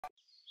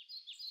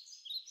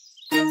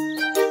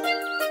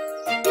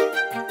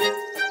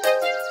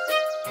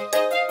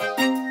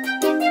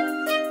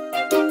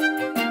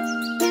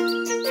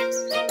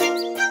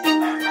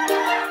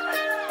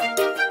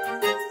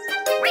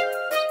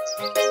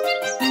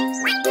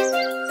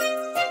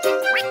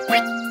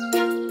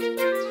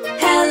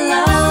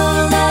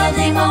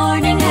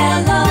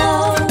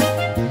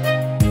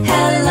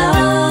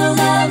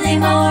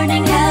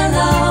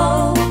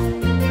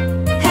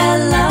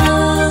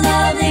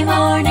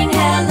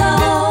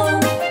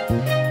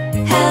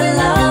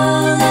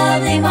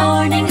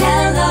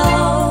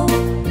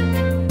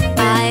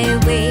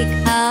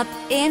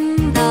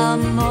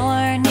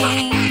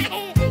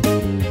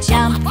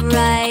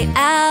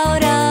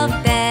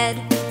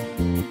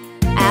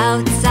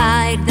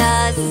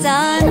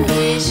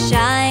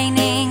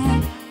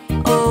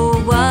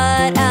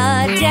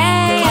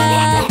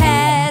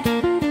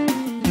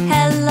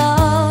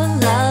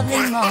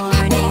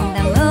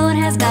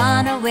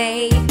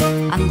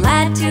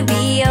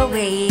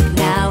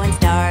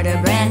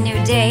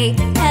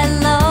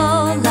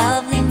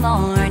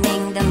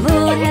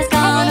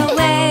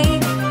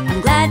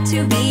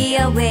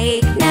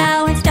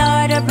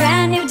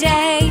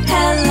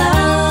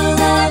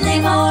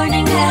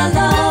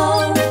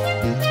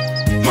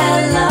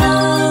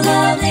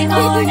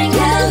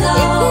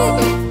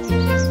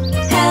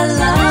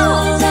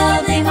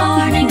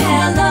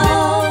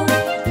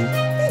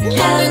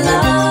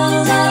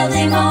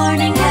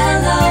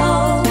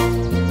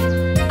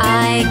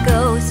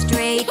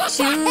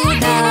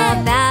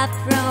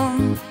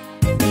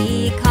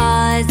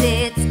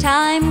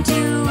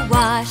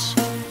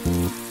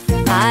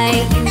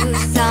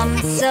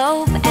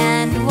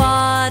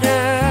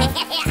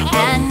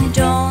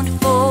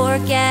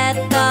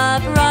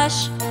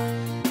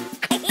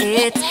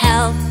It's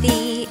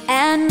healthy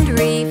and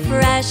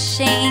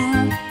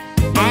refreshing,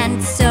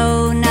 and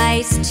so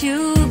nice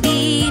to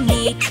be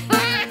neat.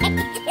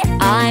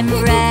 I'm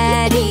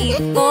ready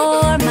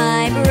for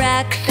my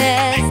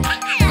breakfast.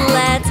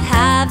 Let's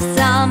have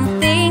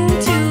something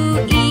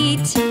to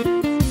eat.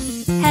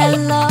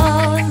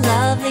 Hello,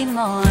 lovely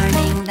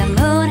morning. The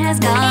moon has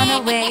gone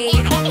away.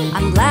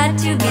 I'm glad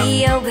to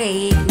be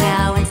awake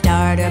now and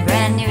start a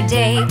brand new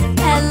day.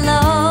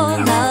 Hello,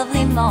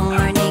 lovely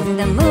morning.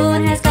 The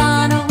moon has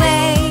gone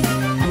away.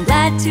 I'm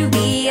glad to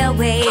be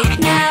awake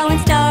now and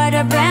start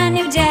a brand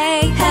new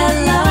day.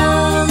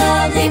 Hello,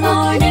 lovely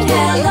morning.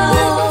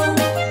 Hello.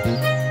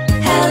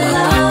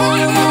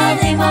 Hello,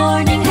 lovely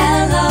morning.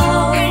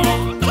 Hello.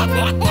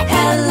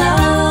 Hello,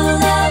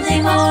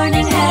 lovely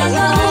morning.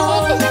 Hello.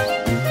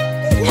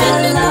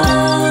 Hello,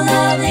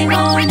 lovely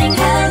morning.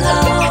 Hello.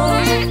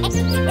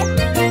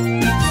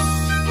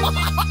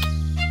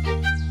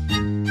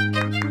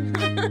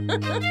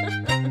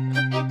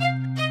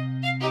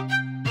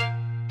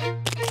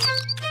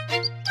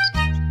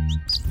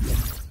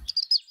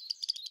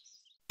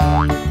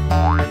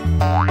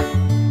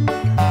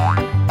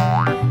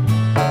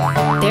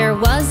 There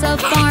was a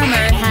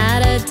farmer,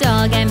 had a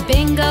dog, and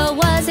Bingo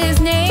was his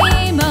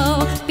name.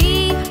 Oh,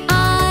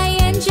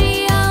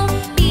 B-I-N-G-O,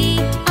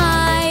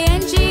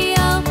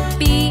 B-I-N-G-O,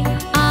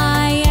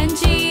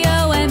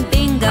 B-I-N-G-O, and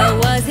Bingo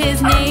was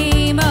his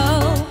name.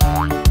 Oh.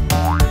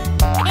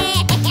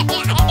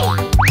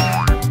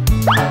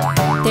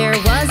 There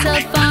was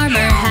a farmer,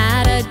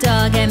 had a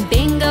dog, and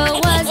Bingo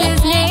was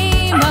his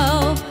name.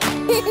 Oh.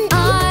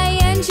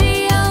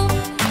 I-N-G-O,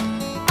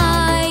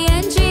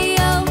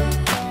 I-N-G-O,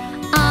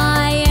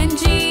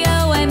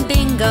 I-N-G-O, and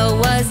Bingo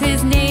was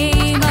his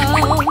name.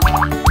 Oh.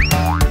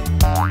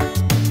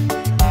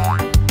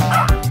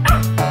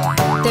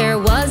 There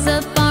was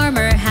a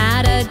farmer,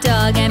 had a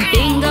dog, and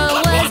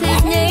Bingo was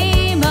his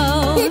name.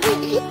 Oh.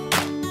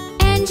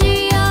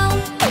 N-G-O,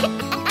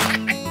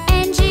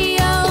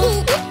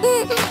 N-G-O,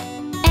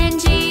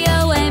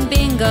 N-G-O, and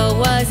Bingo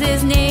was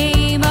his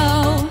name.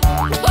 Oh.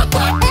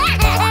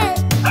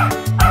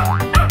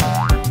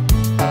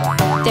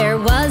 There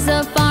was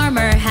a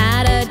farmer,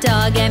 had a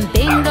dog, and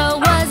Bingo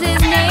was his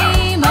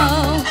name.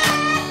 Oh.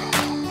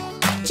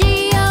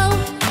 G-O,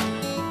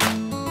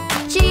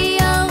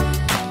 G-O,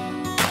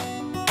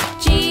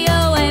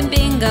 G-O, and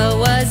Bingo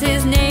was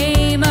his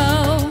name.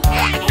 Oh.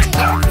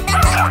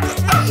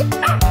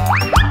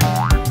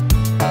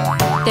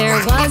 There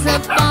was a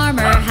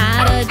farmer,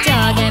 had a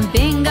dog, and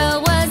Bingo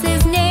was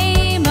his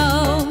name.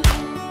 Oh.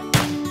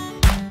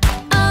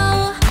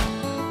 Oh.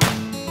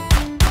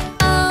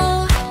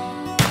 Oh.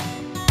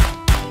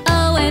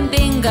 Oh, and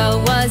Bingo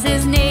was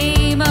his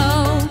name.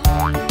 Oh.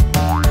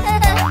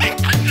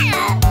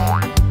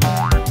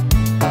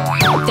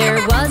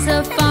 There was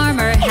a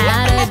farmer,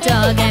 had a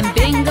dog, and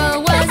Bingo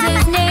was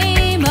his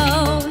name.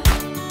 Oh.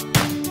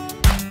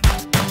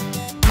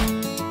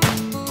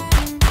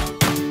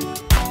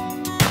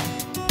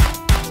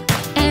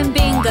 And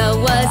Bingo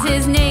was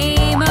his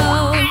name.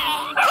 Oh.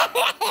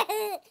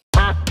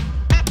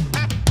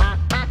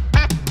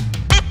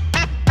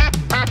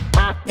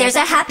 There's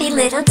a happy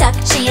little duck.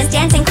 She is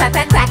dancing, quack,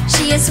 quack, quack.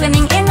 She is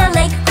swimming in the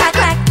lake, quack,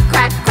 quack,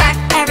 quack, quack.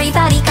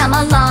 Everybody come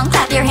along,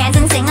 clap your hands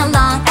and sing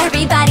along.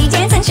 Everybody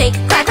dance and shake,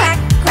 quack, quack,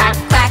 quack,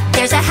 quack.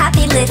 There's a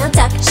happy little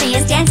duck, she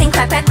is dancing,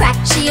 quack, quack, quack.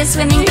 She is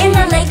swimming in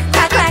the lake,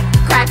 quack, quack,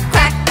 quack,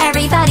 quack.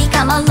 Everybody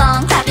come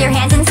along, clap your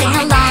hands and sing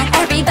along.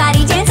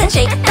 Everybody dance and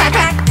shake, quack,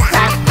 quack,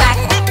 quack, quack.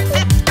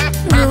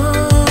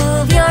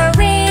 Move your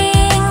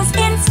wings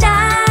in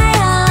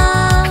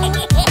style.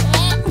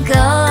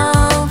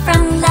 Go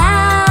from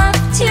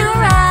left to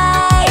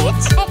right.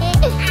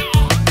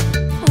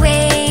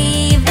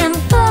 Wave them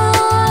for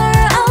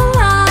a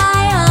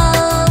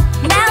while.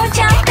 Now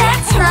jump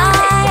and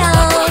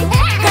smile.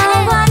 Go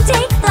on,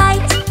 take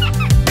flight.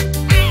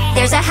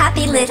 There's a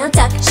happy little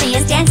duck, she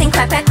is dancing,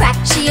 quack, quack, quack.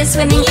 She is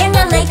swimming in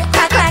the lake,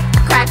 quack, quack,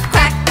 quack,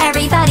 quack.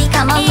 Everybody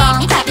come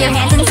along, clap your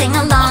hands and sing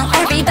along.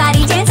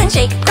 Everybody dance and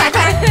shake, quack,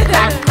 quack,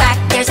 quack, quack.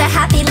 There's a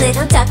happy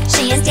little duck,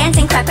 she is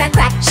dancing, quack, quack,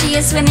 quack. She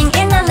is swimming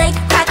in the lake,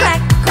 quack,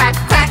 quack, quack,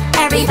 quack.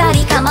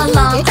 Everybody come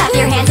along, clap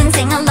your hands and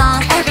sing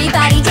along.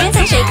 Everybody dance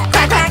and shake,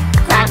 quack, quack,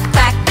 quack,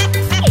 quack.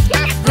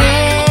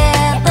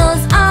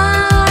 Ripples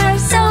are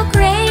so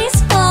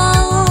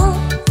graceful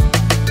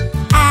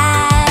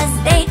as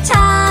they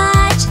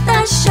touch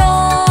the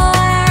shore.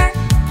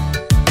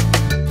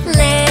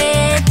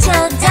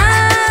 Little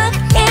duck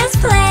is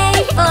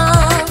playful,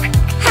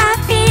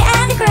 happy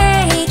and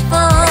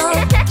grateful.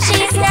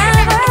 She's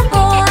never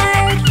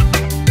bored.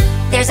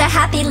 There's a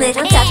happy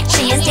little duck,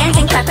 she is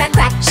dancing, quack, quack,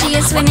 quack. She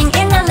is swimming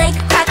in the lake,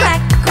 quack,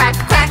 quack, quack,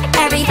 quack.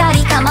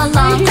 Everybody come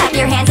along, clap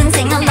your hands and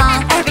sing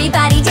along.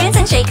 Everybody dance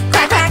and shake,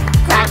 quack, quack,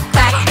 quack,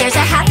 quack. There's a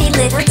happy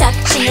little duck,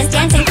 she is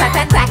dancing, quack,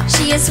 quack, quack.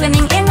 She is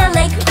swimming in the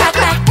lake, quack,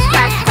 quack,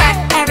 quack, quack.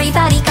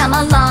 Everybody come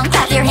along,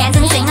 clap your hands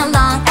and sing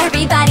along.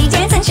 Everybody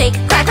dance and shake,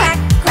 quack, quack,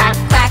 quack,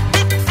 quack.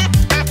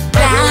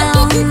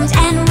 Round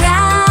and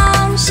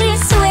round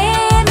she's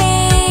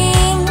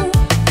swimming,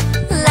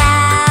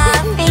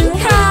 laughing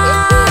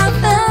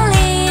happily.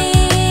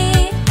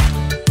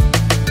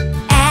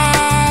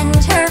 And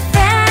her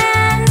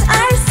friends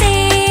are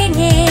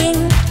singing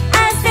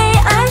as they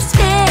are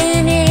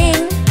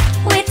spinning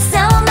with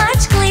so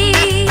much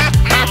glee.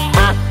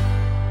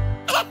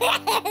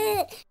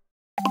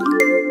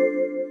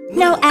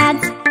 No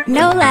ads,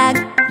 no lag,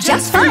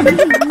 just fun.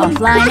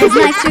 Offline is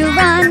nice to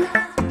run.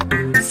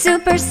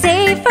 Super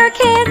safe for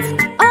kids,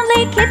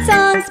 only Kids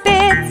Songs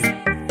Bits.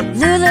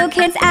 LooLoo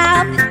Kids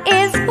app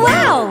is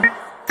wow!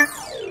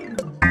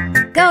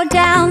 Go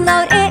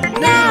download it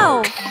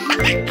now!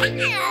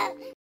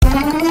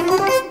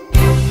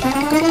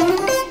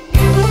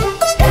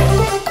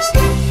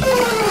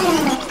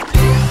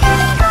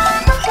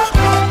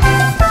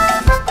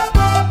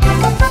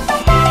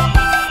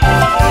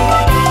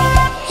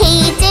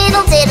 Hey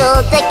diddle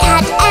diddle, the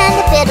cat and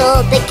the fiddle,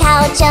 the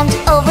cow jumped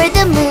over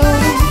the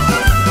moon.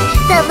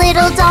 The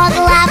little dog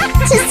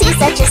laughed to see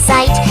such a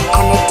sight,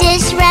 and the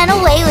dish ran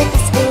away with the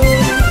spoon.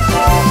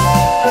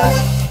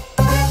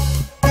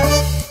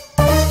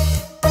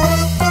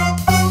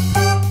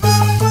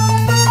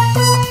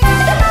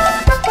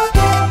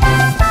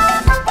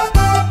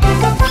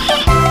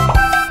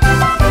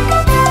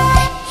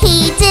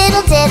 Hey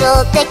diddle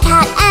diddle, the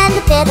cat and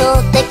the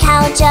fiddle, the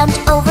cow jumped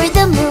over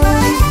the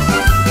moon.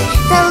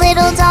 The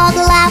little dog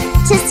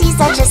laughed to see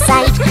such a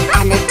sight,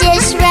 and the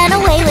dish ran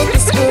away with the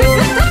spoon.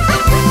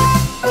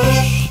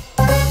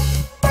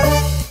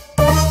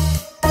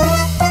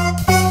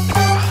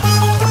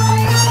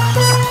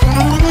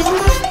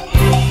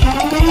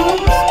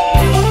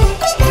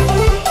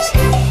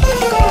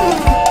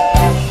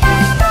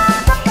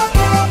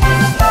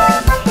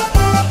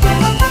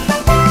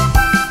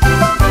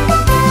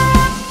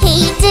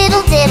 Hey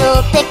diddle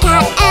diddle, the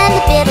cat and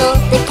the fiddle,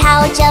 the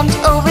cow jumped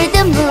over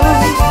the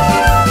moon.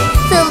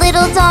 The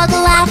little dog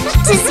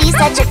laughed to see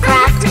such a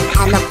craft,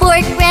 and the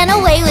fork ran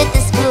away with the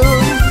spoon.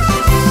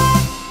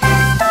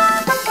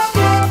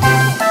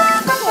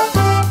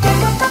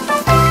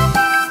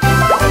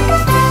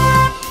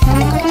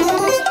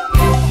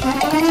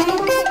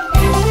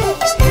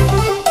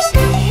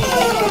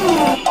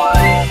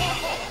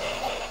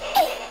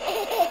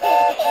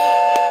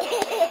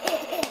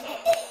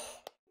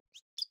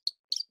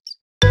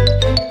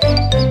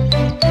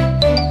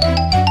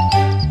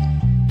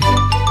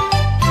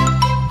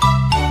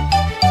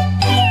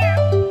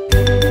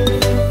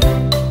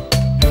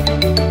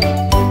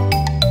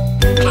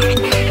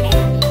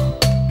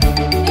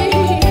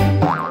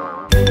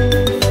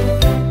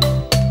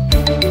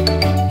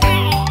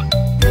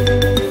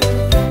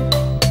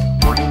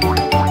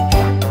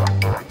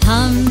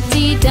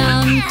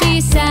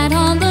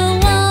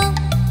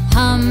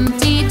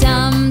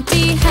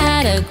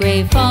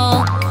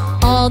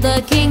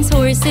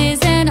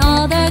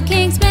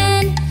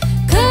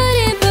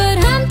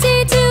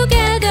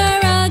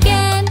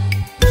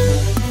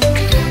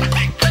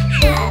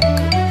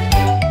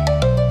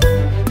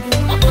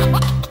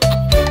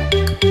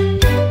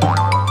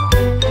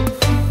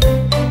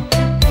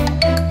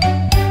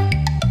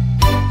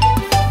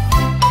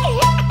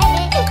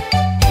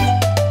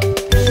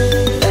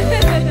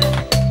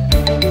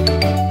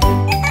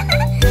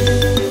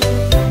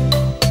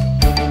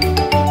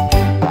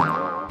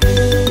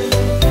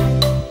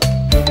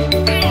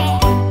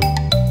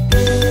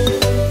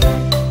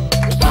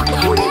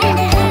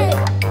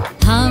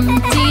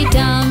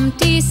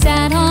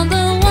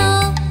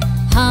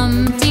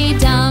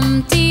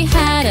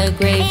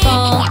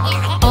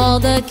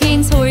 the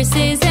king's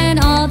horses and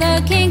all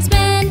the king's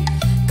men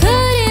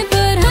couldn't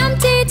put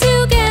Humpty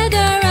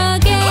together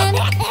again.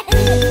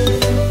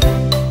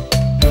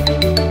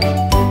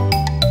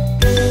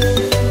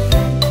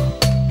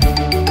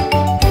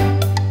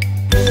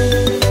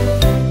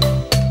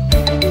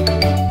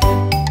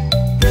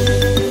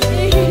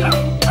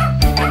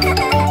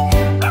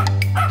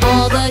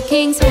 All the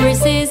king's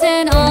horses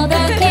and all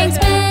the king's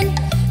men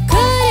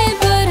couldn't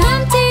put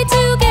Humpty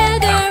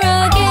together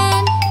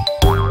again.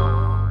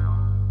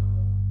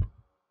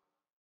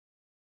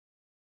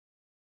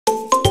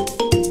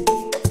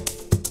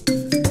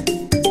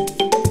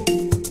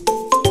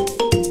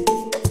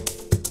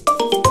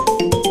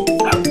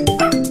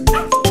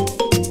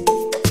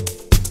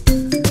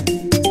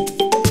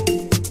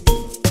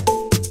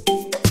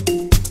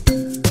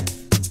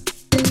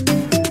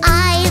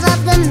 I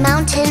love the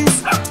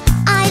mountains.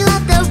 I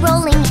love the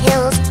rolling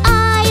hills.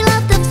 I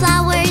love the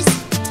flowers.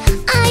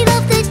 I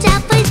love the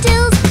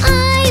daffodils.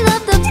 I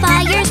love the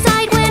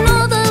fireside when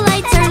all the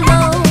lights are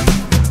low.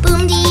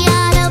 Boom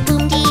de-yada,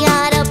 boom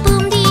de-yada,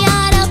 boom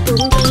de-yada,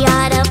 boom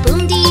de-yada,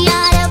 boom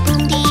de-yada,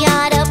 boom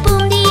de-yada,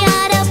 boom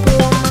de-yada,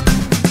 boom.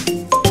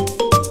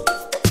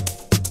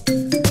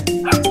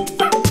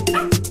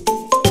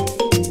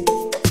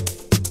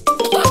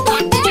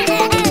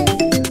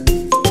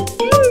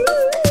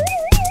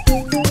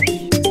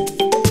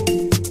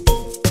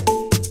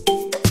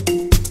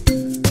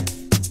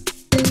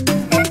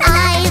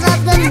 I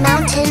love the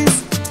mountains.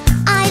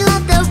 I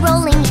love the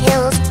rolling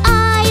hills.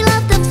 I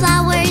love the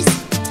flowers.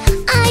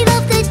 I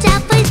love the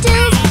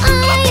daffodils.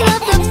 I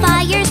love the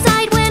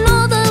fireside when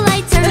all the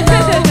lights are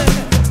low.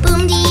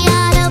 Boom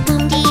de-yada,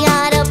 boom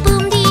de-yada,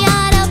 boom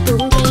de-yada,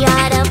 boom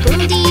de-yada,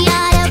 boom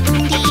de-yada,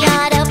 boom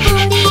de-yada,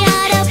 boom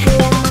de-yada,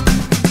 boom.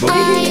 I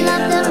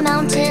love the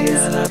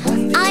mountains.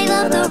 I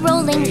love the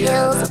rolling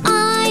hills.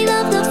 I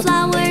love the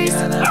flowers.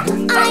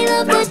 I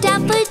love the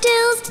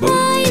daffodils.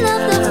 I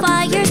love the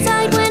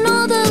fireside when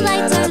all the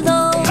lights are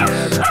low.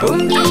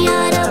 Boom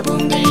de-yada,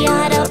 boom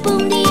de-yada,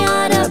 boom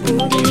de-yada,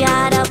 boom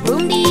de-yada,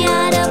 boom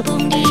de-yada,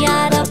 boom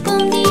de-yada,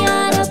 boom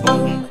de-yada,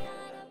 boom.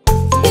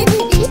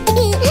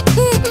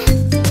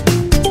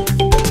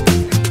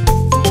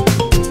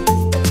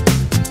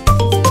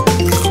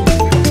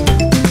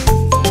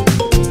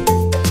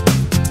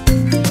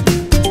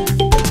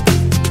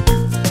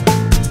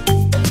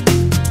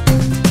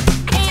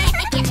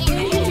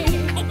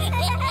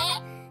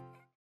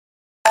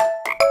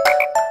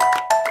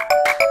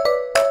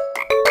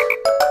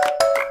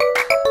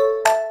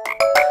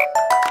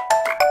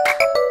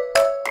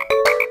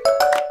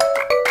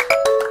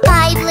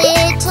 Five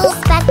little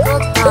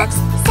speckled frogs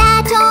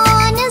sat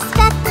on a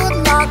speckled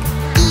log,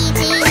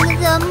 eating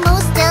the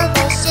most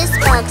delicious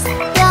bugs.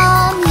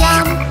 Yum,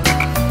 yum.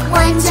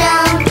 One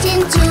jumped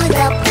into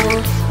the pool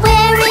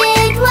where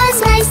it was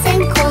nice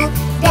and cool.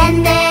 Then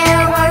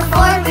there were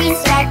four green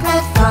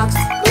speckled frogs.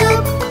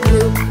 Bloop,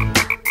 bloop.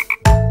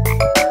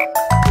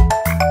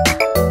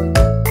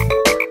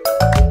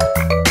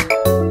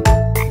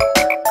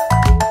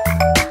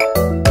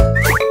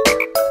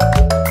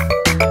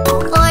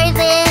 Four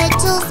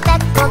little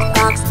speckled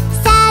frogs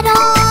sat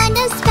on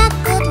a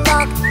speckled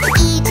log,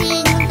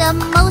 eating the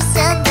most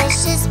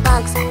delicious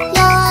bugs.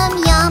 Yum,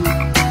 yum.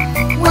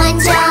 One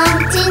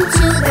jumped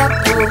into the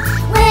pool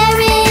where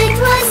it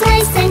was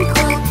nice and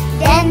cool.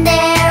 Then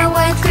there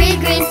were three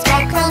green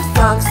speckled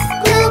frogs.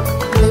 Bloop,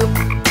 bloop.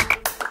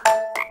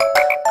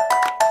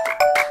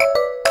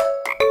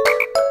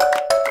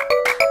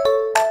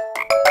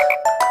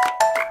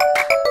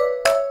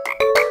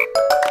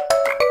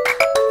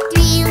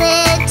 Three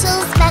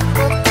little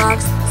speckled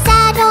frogs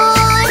sat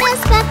on a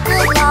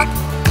speckled log,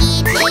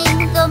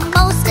 eating the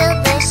most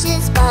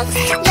delicious bugs.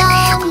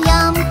 Yum,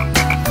 yum.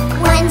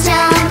 One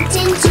jumped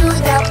into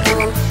the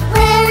pool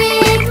where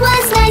it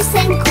was nice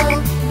and cool.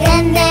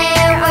 Then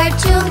there are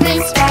two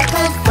green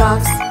speckled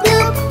frogs.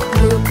 Bloop,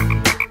 bloop.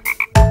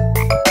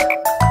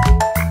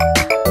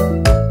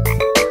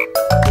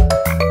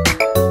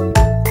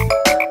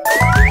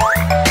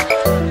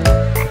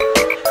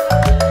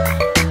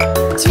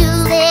 Two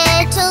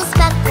little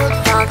speckled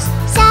frogs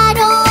sat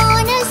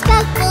on a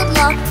speckled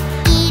log,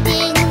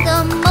 eating the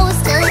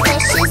most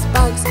delicious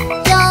bugs.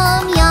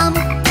 Yum, yum.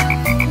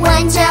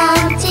 One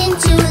jumped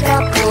into the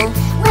pool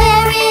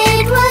where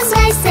it was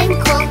nice and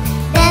cool.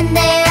 Then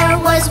there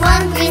was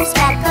one green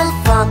speckled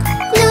frog.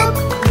 Bloop,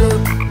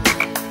 bloop.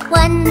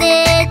 One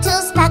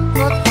little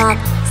speckled frog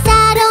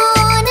sat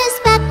on a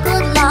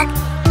speckled log,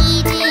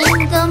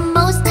 eating the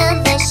most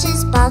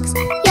delicious bugs.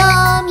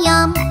 Yum,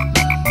 yum.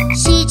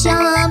 She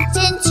jumped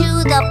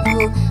into the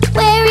pool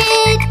where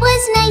it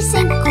was nice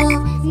and cool.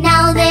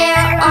 Now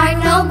there are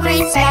no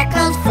green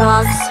speckled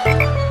frogs.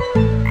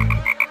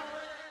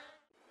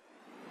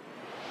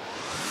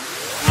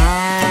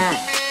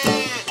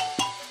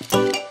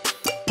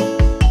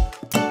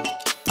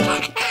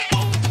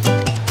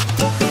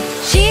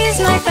 She's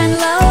my friend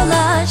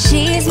Lola,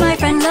 she's my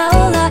friend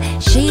Lola.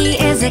 She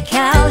is a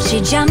cow, she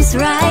jumps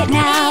right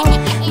now.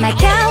 My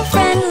cow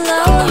friend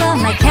Lola,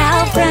 my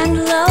cow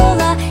friend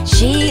Lola.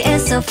 She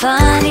is so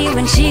funny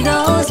when she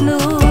goes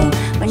moo.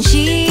 When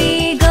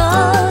she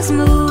goes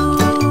moo.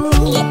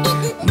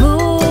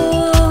 Moo.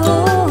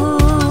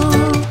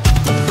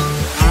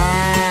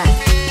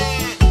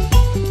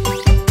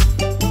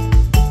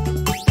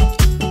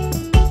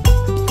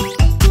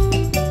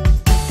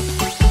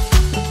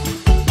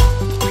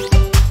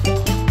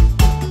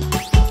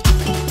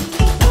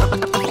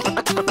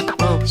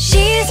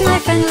 She's my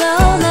friend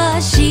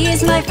Lola,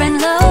 she's my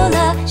friend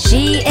Lola.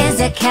 She is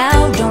a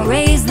cow, don't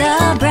raise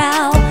the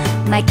brow.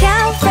 My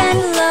cow friend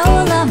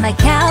Lola, my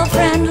cow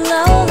friend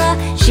Lola.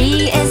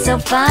 She is so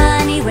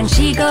funny when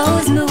she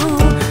goes moo.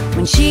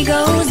 When she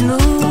goes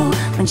moo.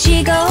 When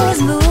she goes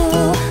moo.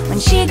 When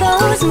she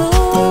goes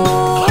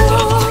moo.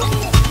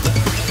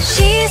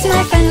 She's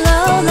my friend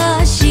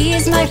Lola, she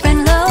is my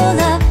friend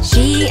Lola.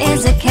 She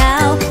is a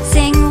cow,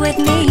 sing with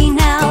me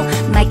now.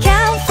 My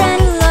cow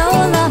friend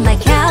Lola, my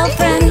cow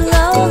friend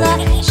Lola.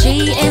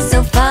 She is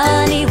so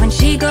funny when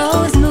she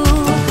goes moo.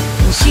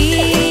 When she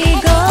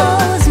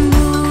goes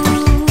moo.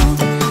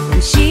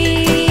 When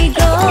she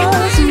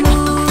goes moo.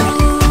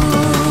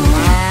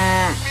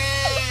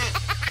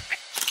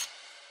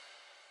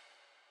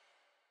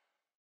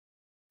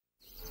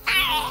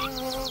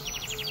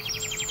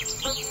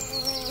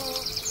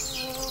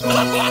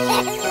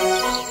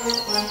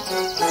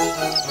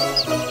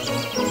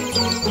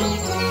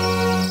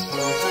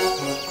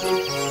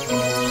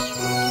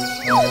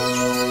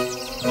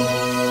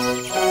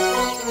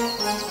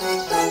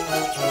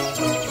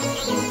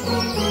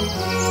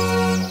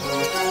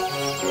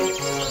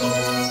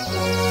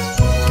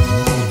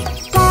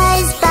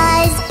 Buzz,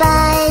 buzz,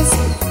 buzz,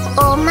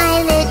 oh my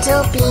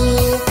little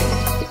bee.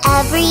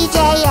 Every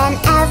day and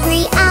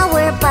every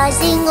hour,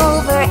 buzzing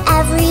over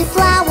every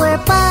flower.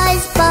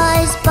 Buzz,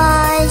 buzz,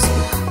 buzz,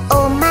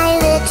 oh my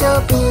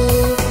little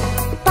bee.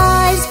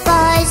 Buzz,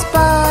 buzz,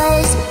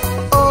 buzz,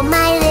 oh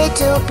my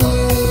little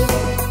bee.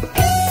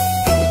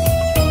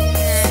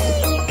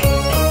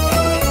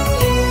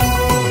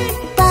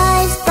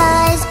 Buzz,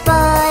 buzz,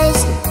 buzz,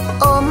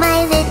 oh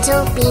my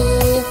little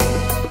bee.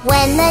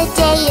 When the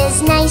day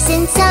is nice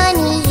and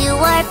sunny, you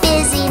are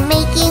busy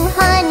making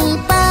honey.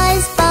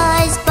 Buzz,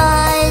 buzz,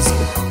 buzz,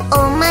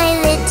 oh my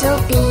little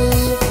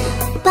bee.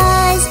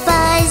 Buzz,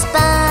 buzz,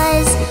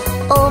 buzz,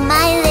 oh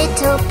my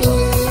little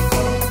bee.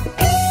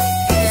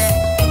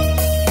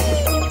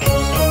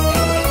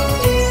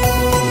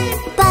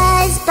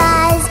 Buzz,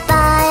 buzz,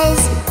 buzz,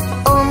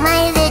 oh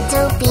my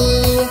little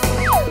bee.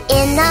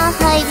 In the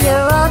hive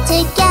you're all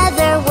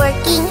together,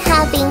 working,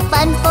 having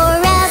fun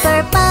forever.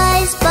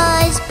 Buzz,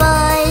 buzz,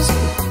 buzz,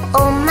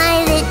 oh my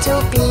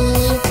little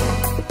bee.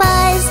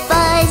 Buzz,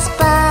 buzz,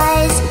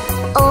 buzz,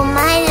 oh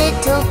my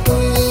little bee.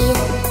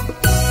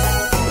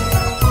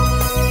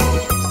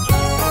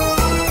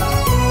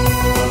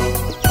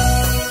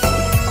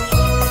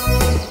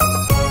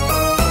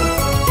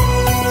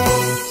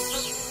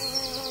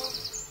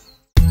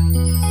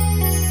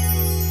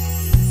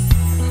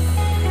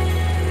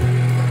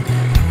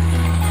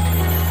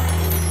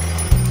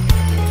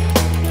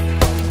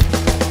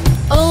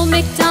 Old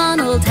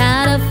MacDonald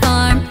had a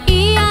farm,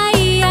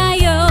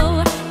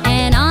 E-I-E-I-O.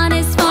 And on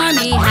his farm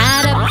he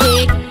had a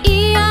pig,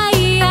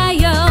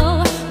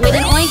 E-I-E-I-O. With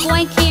an oink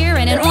oink here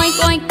and an oink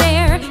oink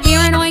there, here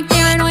an oink,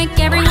 there an oink,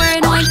 everywhere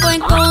an oink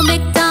oink. Old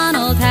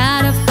MacDonald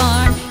had a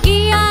farm,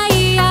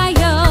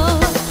 E-I-E-I-O.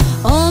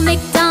 Old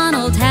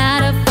MacDonald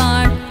had a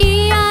farm,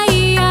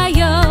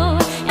 E-I-E-I-O.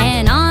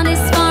 And on his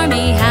farm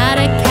he had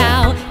a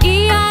cow,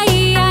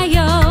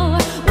 E-I-E-I-O.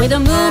 With a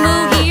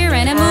moo-moo here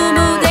and a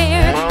moo-moo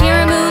there,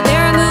 here a moo,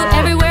 there a moo,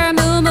 everywhere a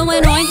moo-moo.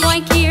 An oink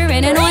oink here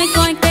and an oink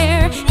oink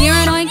there, here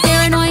an oink,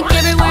 there an oink,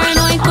 everywhere an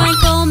oink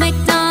oink. Old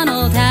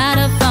MacDonald had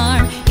a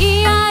farm,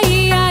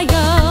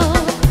 E-I-E-I-O.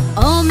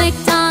 Old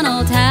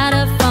MacDonald had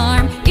a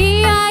farm,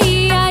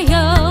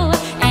 E-I-E-I-O.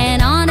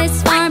 And on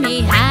his farm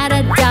he had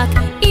a duck,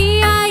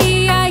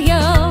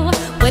 E-I-E-I-O.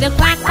 With a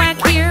quack quack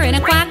here and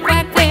a quack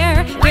quack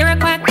there, here a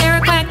quack, there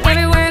a quack,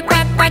 everywhere a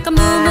quack quack. A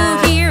moo moo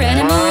here and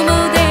a moo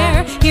moo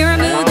there, here a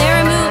moo,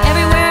 there a moo,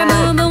 everywhere a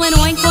moo moo. An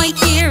oink oink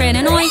here and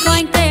an oink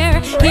oink there,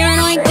 here an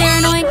oink, there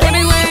an oink,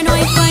 everywhere an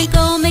oink oink.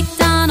 Old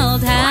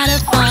MacDonald had a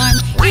farm,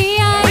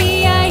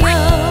 E-I-E-I-O.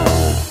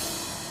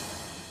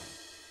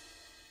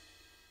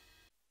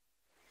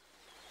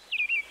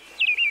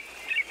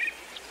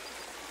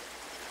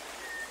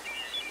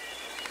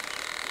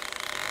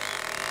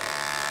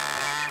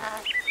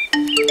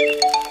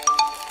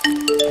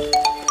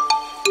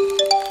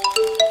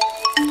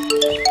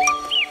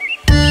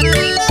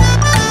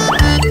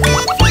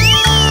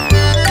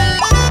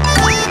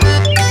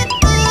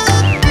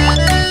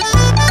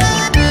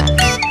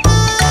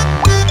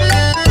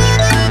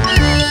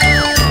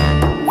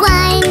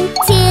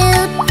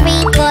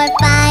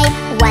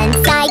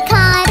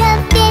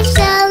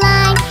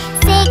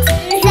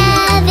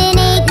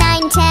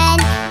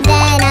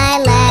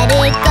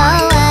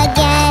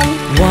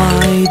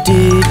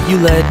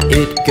 let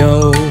it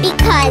go?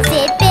 Because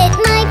it bit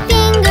my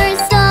finger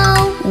so.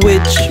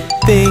 Which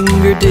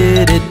finger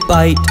did it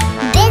bite?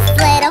 This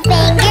little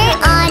finger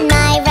on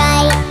my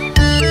right.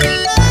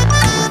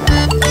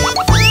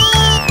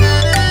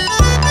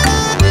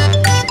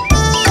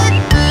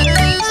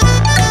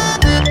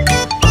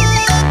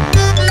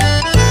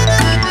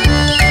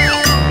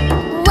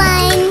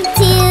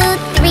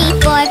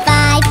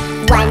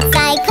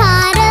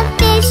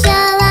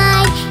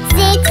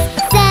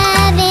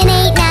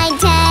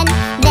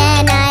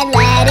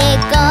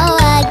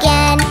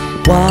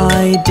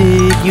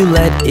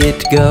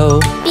 it go?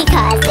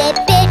 Because it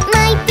bit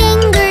my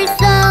finger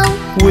so.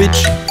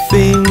 Which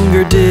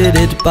finger did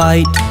it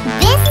bite?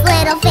 This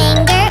little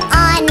finger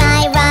on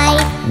my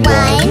right.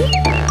 1,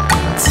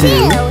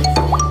 2,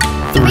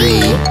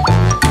 3,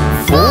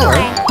 4,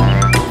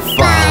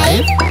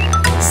 5,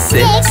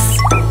 6,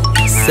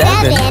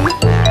 7,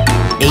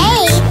 8,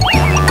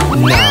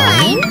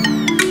 9,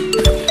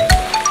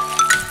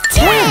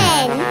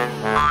 10.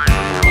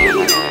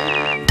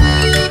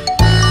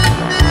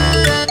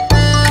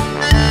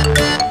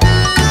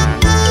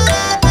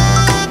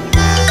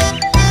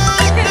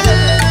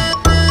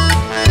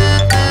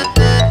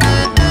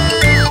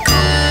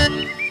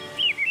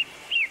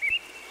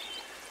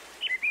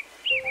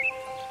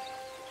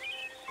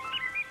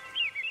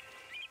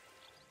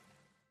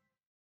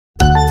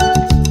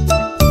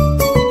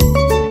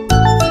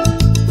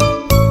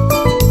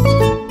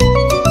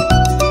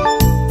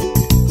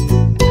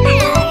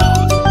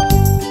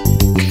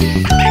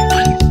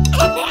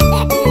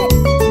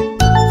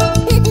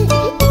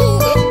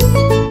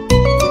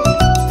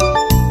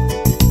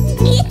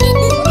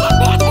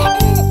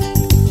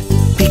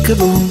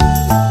 Peekaboo,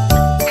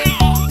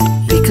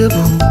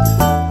 peekaboo.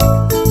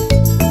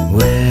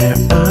 Where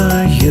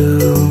are you?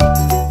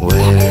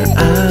 Where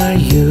are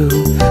you?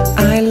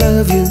 I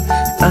love you,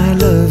 I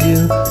love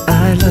you,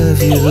 I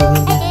love you.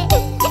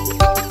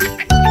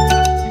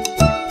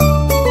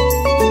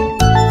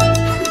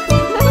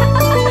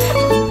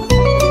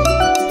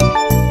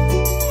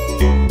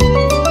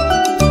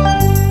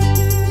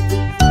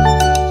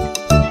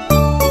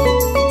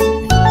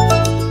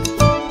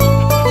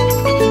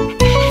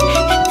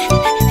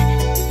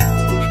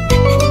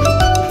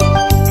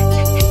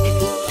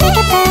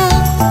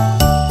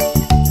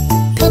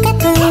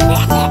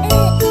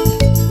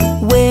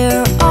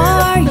 Where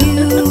are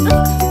you?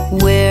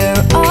 Where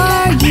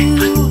are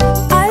you?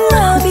 I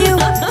love you,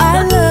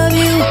 I love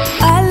you,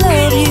 I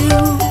love you.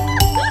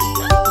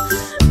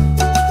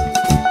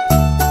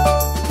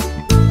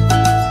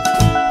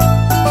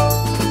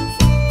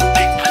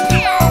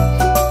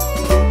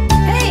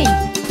 Hey!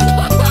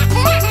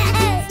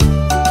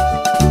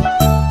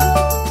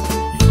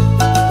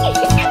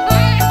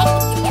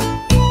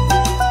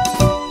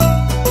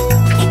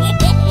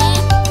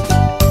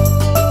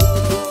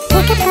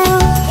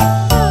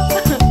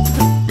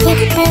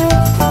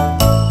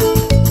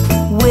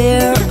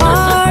 Where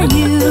are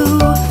you?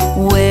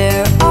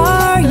 Where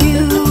are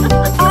you?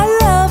 I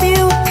love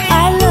you,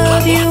 I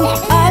love you,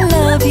 I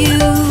love you.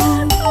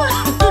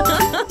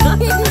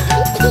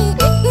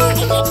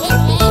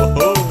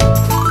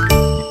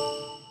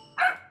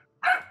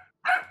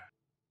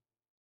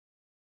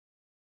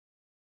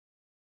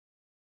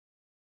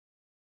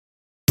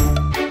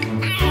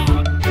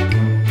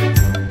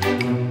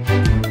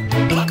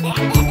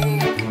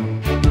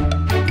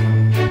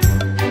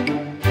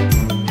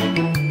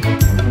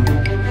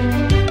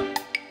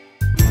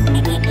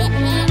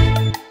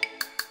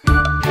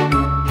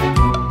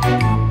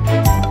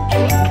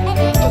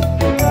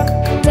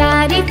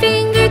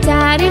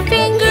 Daddy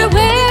finger,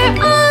 where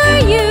are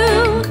you?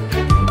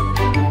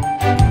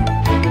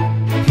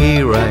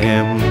 Here I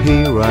am,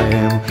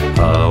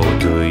 how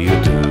do you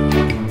do?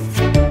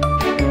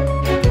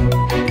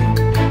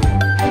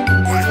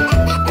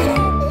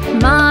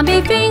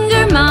 Mommy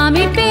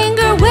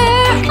finger,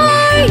 where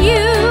are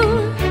you?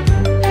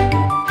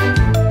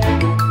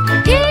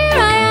 Here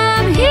I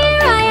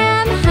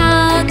am,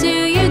 how do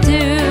you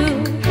do?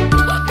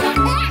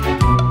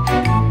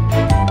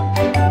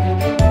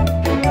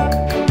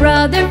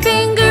 Brother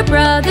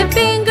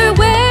finger,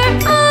 where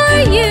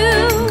are you?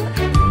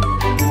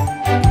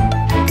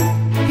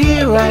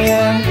 Here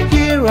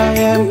I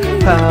am,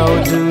 how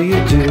do you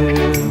do?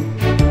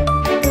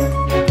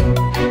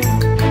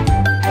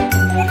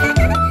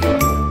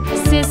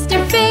 Sister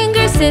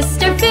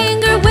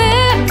finger,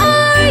 where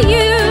are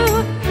you?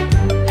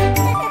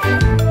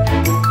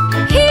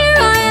 Here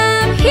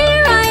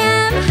I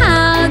am,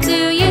 how do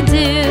you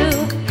do?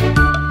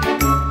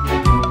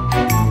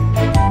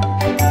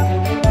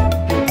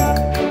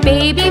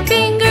 Baby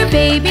finger,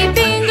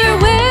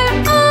 where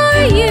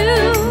are you?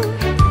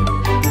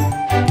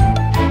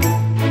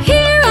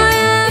 Here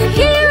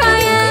I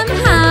am,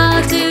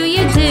 how do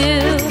you do?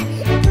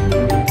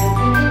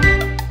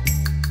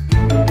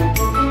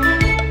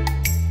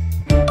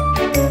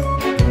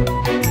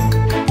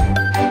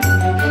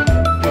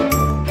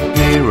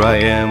 Here I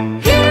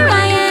am, Here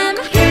I am,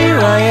 here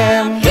I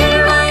am.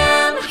 here I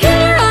am,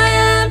 here I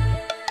am.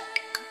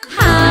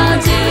 How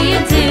do you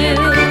do?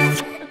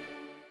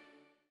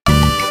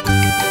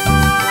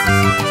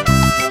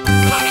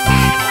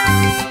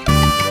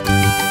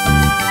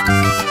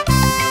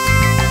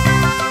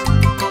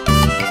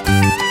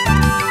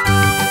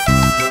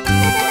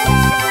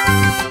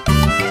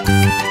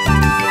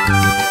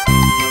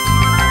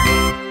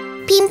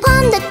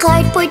 Ping-pong the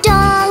cardboard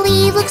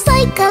dolly looks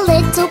like a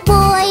little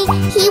boy.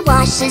 He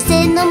washes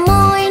in the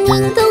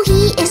morning, though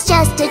he is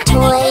just a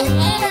toy.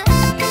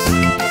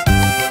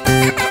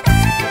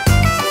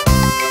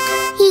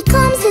 He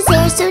combs his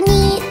hair so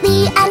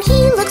neatly, and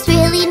he looks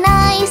really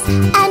nice.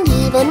 And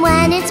even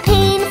when it's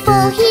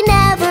painful, he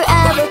never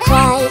ever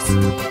cries.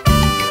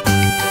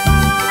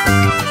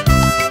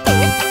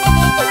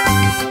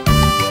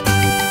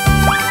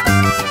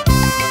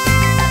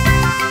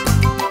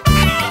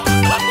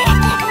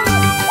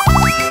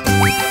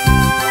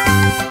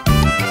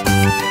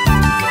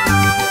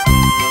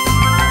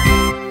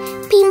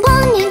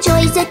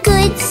 A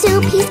good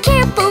soup, he's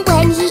careful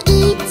when he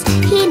eats.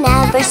 He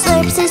never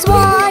slurps his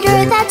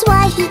water, that's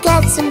why he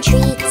gets some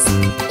treats.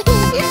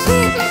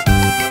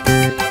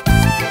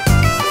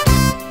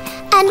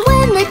 And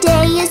when the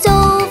day is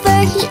over,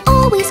 he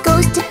always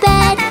goes to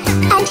bed,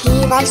 and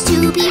he likes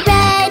to be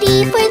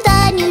ready for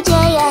the new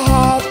day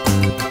ahead.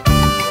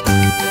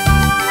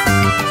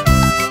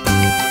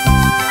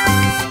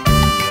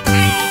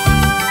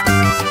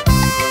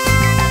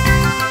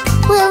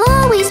 We'll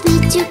always be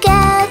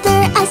together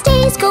as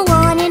days go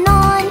on and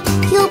on.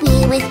 You'll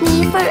be with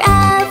me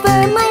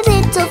forever, my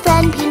little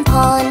friend Ping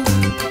Pong.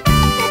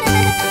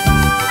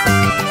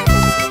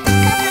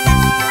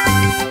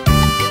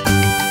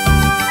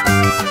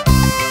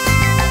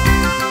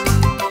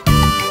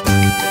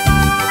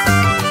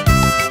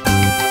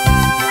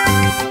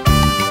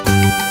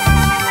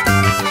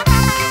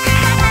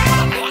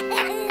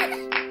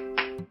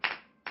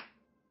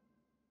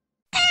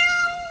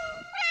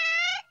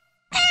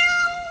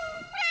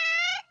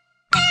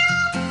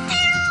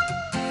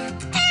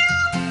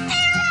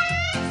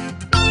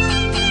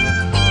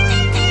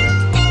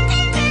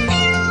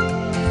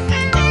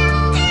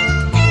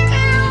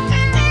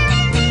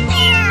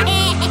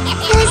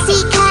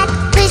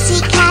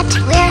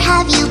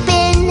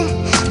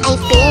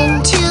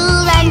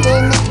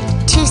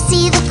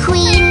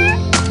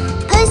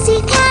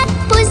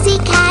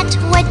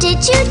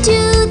 Did you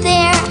do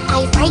there?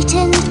 I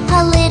frightened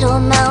a little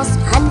mouse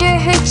under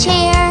her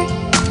chair.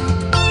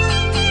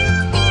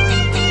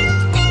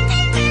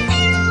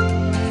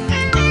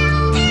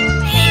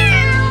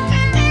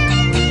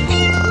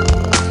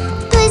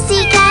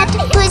 Pussycat,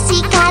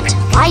 pussycat,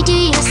 why do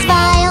you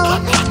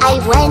smile? I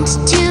went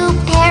to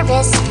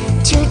Paris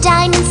to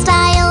dine in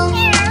style.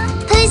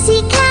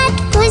 Pussycat,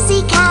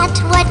 pussycat,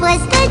 what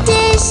was the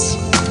dish?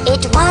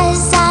 It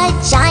was a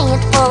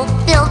giant bowl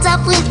filled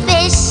up with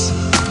fish.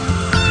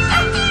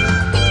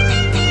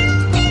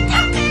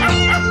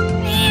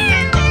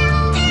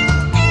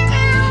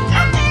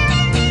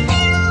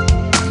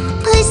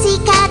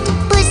 Pussycat,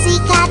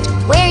 pussycat,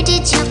 where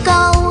did you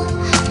go?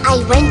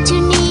 I went to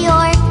New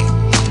York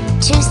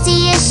to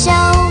see a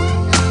show.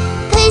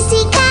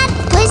 Pussycat,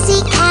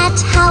 pussycat,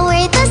 how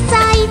are the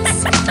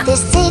sights? The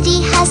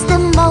city has the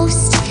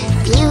most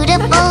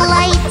beautiful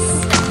lights.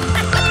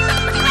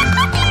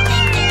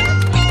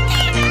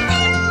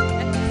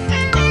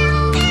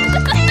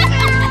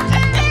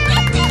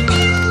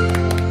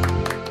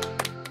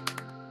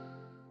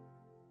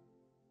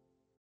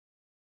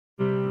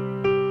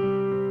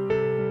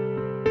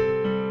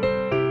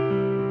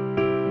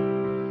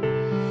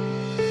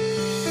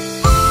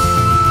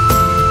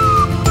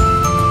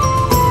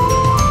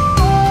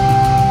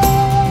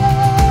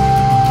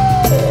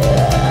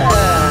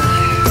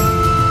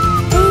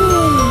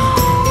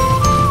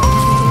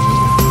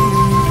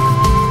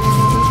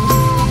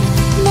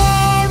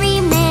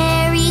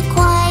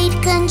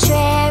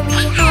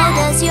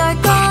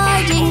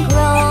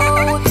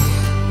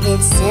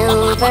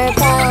 Silver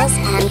bells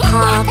and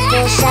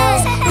cocktail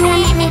shells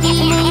and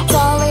pretty maids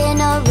all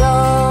in a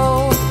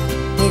row.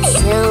 With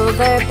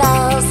silver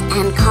bells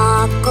and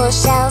cockle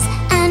shells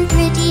and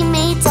pretty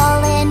maids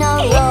all in a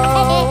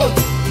row.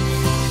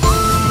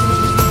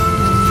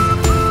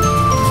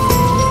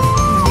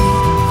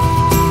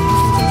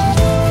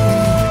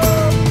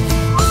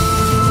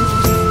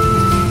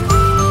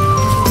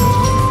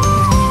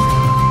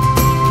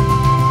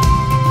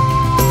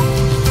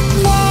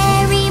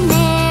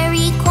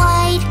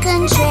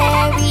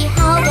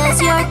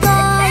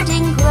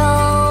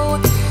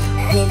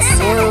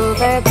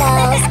 Silver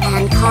bells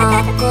and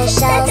cockle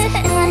shells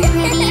and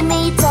pretty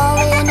maids all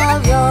in a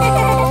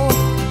row.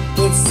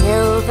 With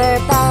silver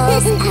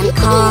bells and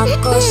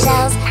cockle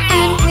shells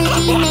and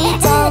pretty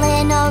maids all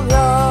in a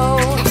row.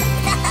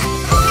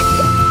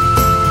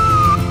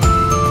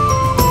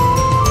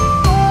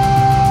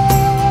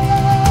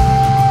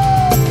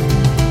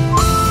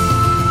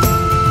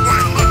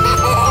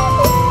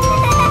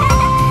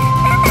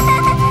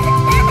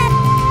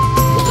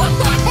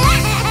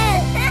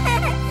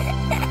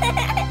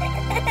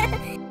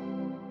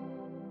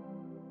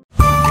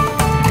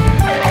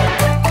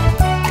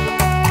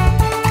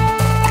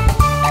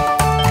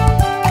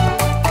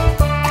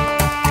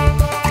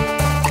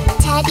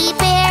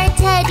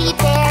 Teddy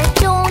bear,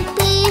 don't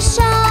be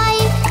shy.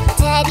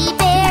 Teddy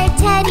bear,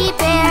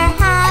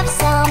 have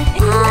some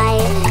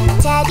pie.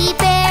 Teddy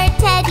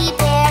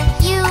bear,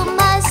 you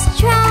must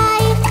try.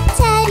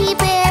 Teddy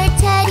bear,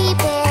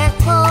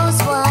 close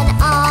one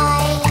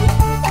eye.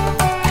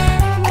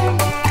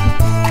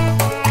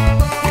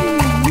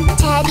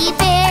 Teddy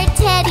bear.